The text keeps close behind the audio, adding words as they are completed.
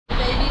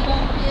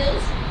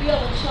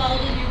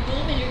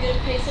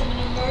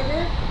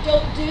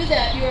Don't do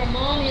that. You're a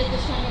mommy at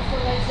this time of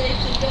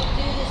fertilization. Don't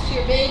do this to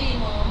your baby,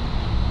 Mom.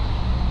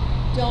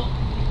 Don't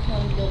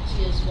become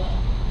guilty as well.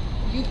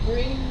 You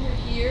bring her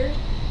here.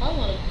 I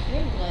want to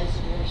criminalize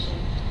abortion.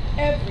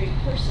 Every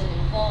person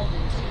involved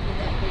in taking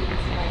that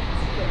baby's life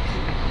is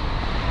guilty.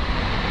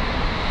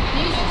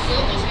 These are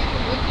civil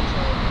birth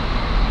control.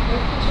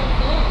 Birth control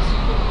fails.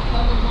 You can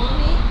become a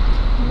mommy,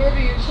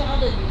 murder your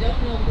child, and you don't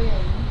know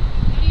when.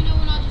 How do you know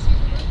we're not just here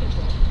for birth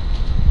control?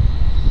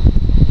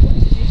 What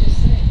did you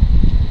just say?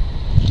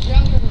 You're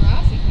out here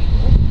harassing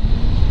people.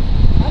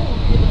 I don't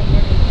want people to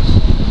murder their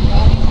children.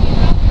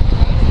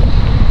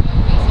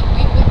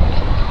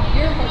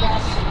 You're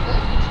harassing.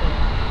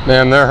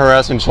 Ma'am, they're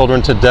harassing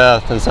children to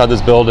death inside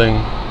this building.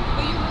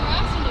 But you're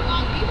harassing the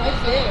wrong people. Right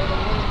there, the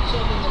one of the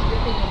children that's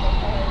ripping them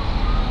apart.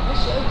 I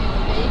showed you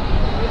the baby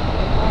that ripped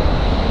them apart.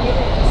 And you're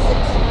up to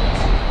 6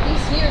 months.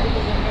 He's here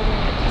because they're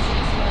murdering him to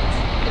 6 months.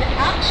 And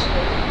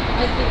actually,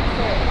 I think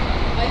Fred,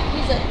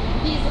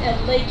 he's a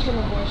late-term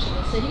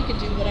abortionist, so he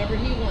can do whatever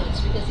he wants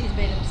because he's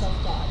made himself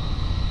God.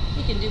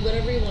 He can do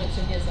whatever he wants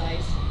in his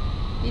eyes.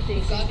 He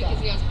thinks God he's God.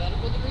 because he has a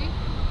medical degree?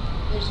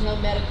 There's no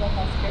medical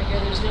health care here.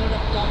 There's no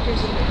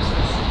doctors and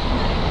nurses.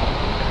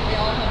 They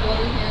all have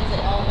bloody hands. They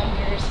all have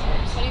mirrors.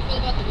 How do you feel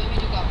about the women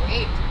who got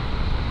raped?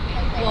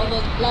 Well,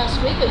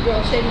 last week a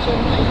girl changed her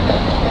mind.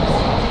 I've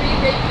seen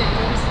 3 rape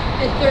victims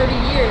in 30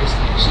 years.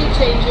 She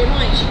changed her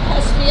mind. She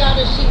cussed me out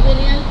as she went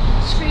in,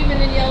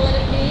 screaming and yelling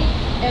at me.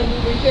 And we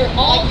were here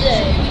all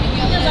day.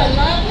 Because I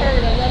love her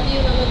and I love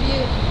you and I love you.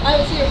 I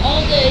was here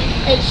all day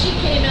and she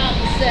came out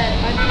and said,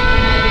 I'm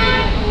keeping my baby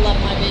and I love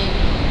my baby.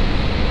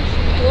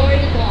 Glory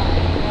to God,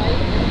 right?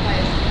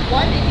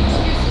 Why make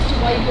excuses to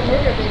why you can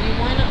murder a baby?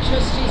 Why not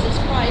trust Jesus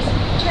Christ?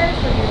 Turn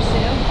from your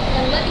sin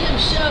and let him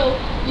show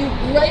you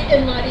great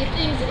and mighty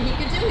things that he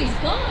could do. He's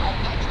God.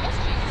 I trust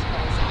Jesus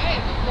Christ.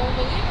 I am a firm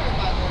believer in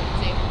my Lord and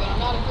Savior, but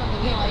I'm not a firm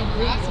believer in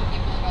harassing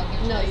people about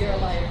their choices. No, you're a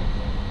liar.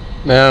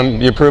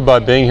 Ma'am, you prove by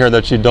being here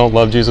that you don't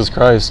love Jesus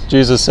Christ.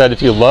 Jesus said,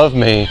 if you love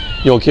me,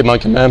 you'll keep my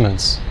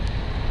commandments.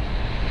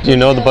 Do you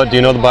know the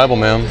Bible,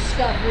 ma'am?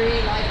 Discovery,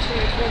 Life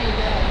Church, what do you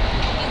know?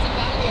 That's a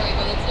bad area,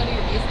 but that's none of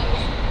your business.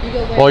 You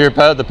go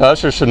Well, the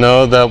pastor should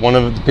know that one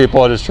of the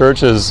people at his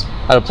church is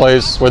at a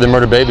place where they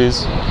murder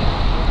babies.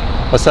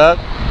 What's that?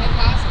 My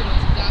pastor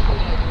knows exactly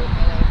what I do with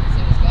my life, and so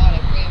does God. I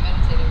pray and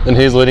meditate. And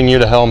he's leading you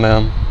to hell,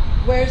 ma'am.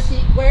 Where's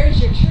your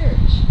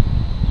church?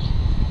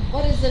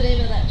 What is the name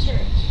of that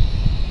church?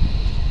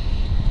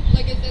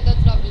 Like I said,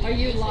 that's not really Are your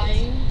you business.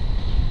 lying?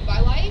 If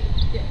I lie?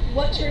 Yeah.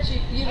 What church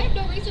you I have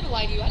no reason to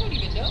lie to you. I don't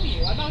even know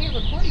you. I'm out here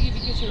recording you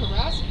because you're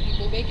harassing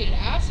people, making an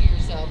ass of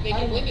yourself,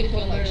 making women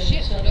feel like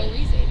shit for no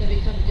reason. They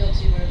become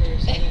guilty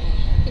murderers.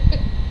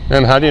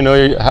 Ma'am, how do you know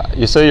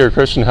you say you're a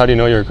Christian? How do you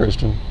know you're a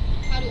Christian?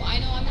 How do I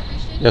know I'm a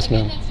Christian? Yes,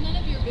 ma'am. That's none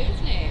of your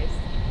business.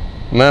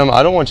 Ma'am,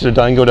 I don't want you to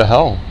die and go to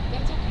hell.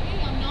 That's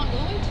okay. I'm not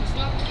going to.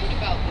 Stop worrying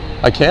about me.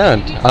 I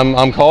can't.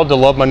 I'm called to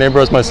love my neighbor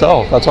as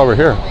myself. That's why we're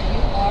here. And you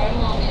are a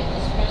mommy of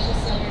this precious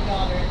son or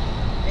daughter,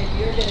 and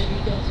you're going to be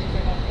guilty for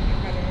helping your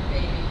murder her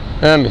baby.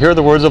 Ma'am, hear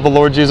the words of the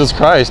Lord Jesus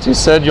Christ. He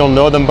said, you'll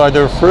know them by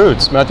their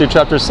fruits. Matthew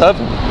chapter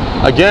 7.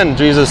 Again,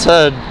 Jesus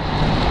said,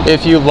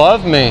 if you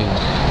love me,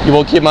 you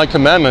will keep my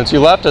commandments. You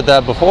laughed at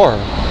that before.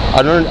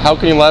 How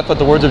can you laugh at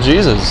the words of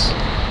Jesus?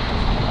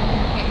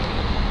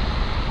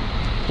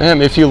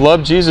 Ma'am, if you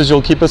love Jesus,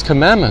 you'll keep his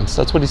commandments.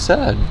 That's what he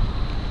said.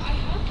 I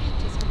have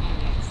kept his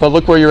commandments. But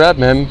look where you're at,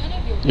 ma'am.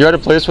 You're at a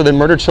place where they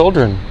murder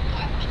children.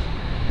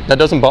 That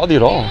doesn't bother you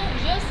at all.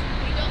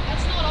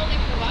 That's not all they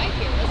provide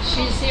here.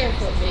 She's here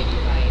for a baby,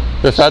 right?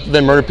 The fact that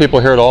they murder people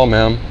here at all,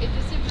 ma'am. It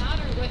doesn't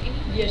matter what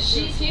anyone Yes,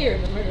 she's here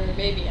to murder her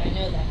baby. I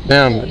know that.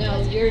 Ma'am. So,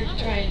 no, you're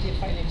trying to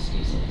find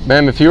excuses.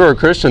 Ma'am, if you were a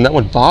Christian, that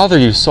would bother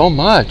you so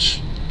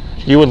much.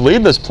 You would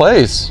leave this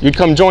place. You'd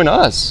come join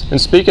us in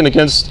speaking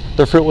against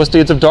the fruitless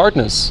deeds of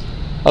darkness.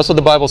 That's what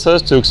the Bible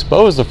says, to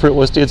expose the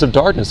fruitless deeds of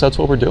darkness. That's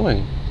what we're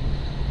doing.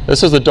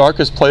 This is the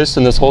darkest place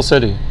in this whole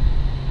city.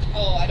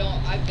 Oh,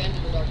 I've been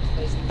to the darkest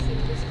place in the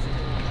city. This is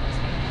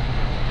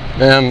trust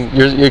me.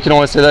 Ma'am, you can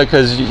only say that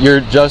because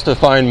you're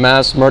justifying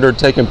mass murder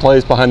taking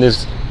place behind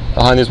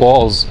these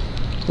walls.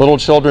 Little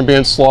children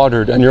being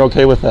slaughtered, and you're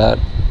okay with that.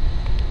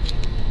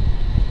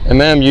 And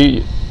ma'am,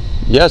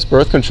 yes,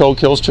 birth control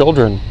kills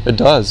children. It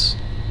does.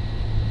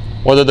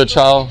 Whether the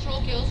child... Birth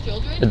control kills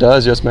children? It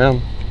does, yes,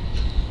 ma'am.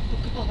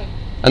 Oh, God.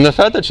 And the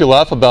fact that you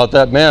laugh about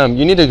that, ma'am,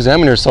 you need to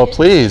examine yourself,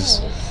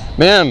 please.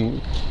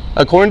 Ma'am,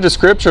 according to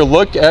Scripture,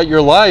 look at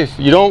your life.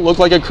 You don't look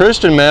like a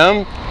Christian,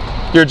 ma'am.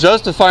 You're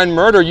justifying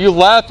murder. You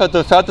laugh at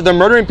the fact that they're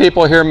murdering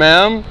people here,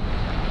 ma'am.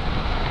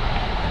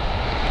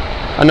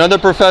 Another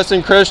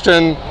professing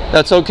Christian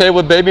that's okay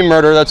with baby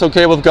murder, that's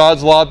okay with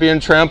God's law being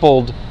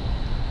trampled.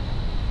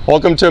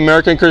 Welcome to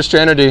American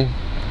Christianity.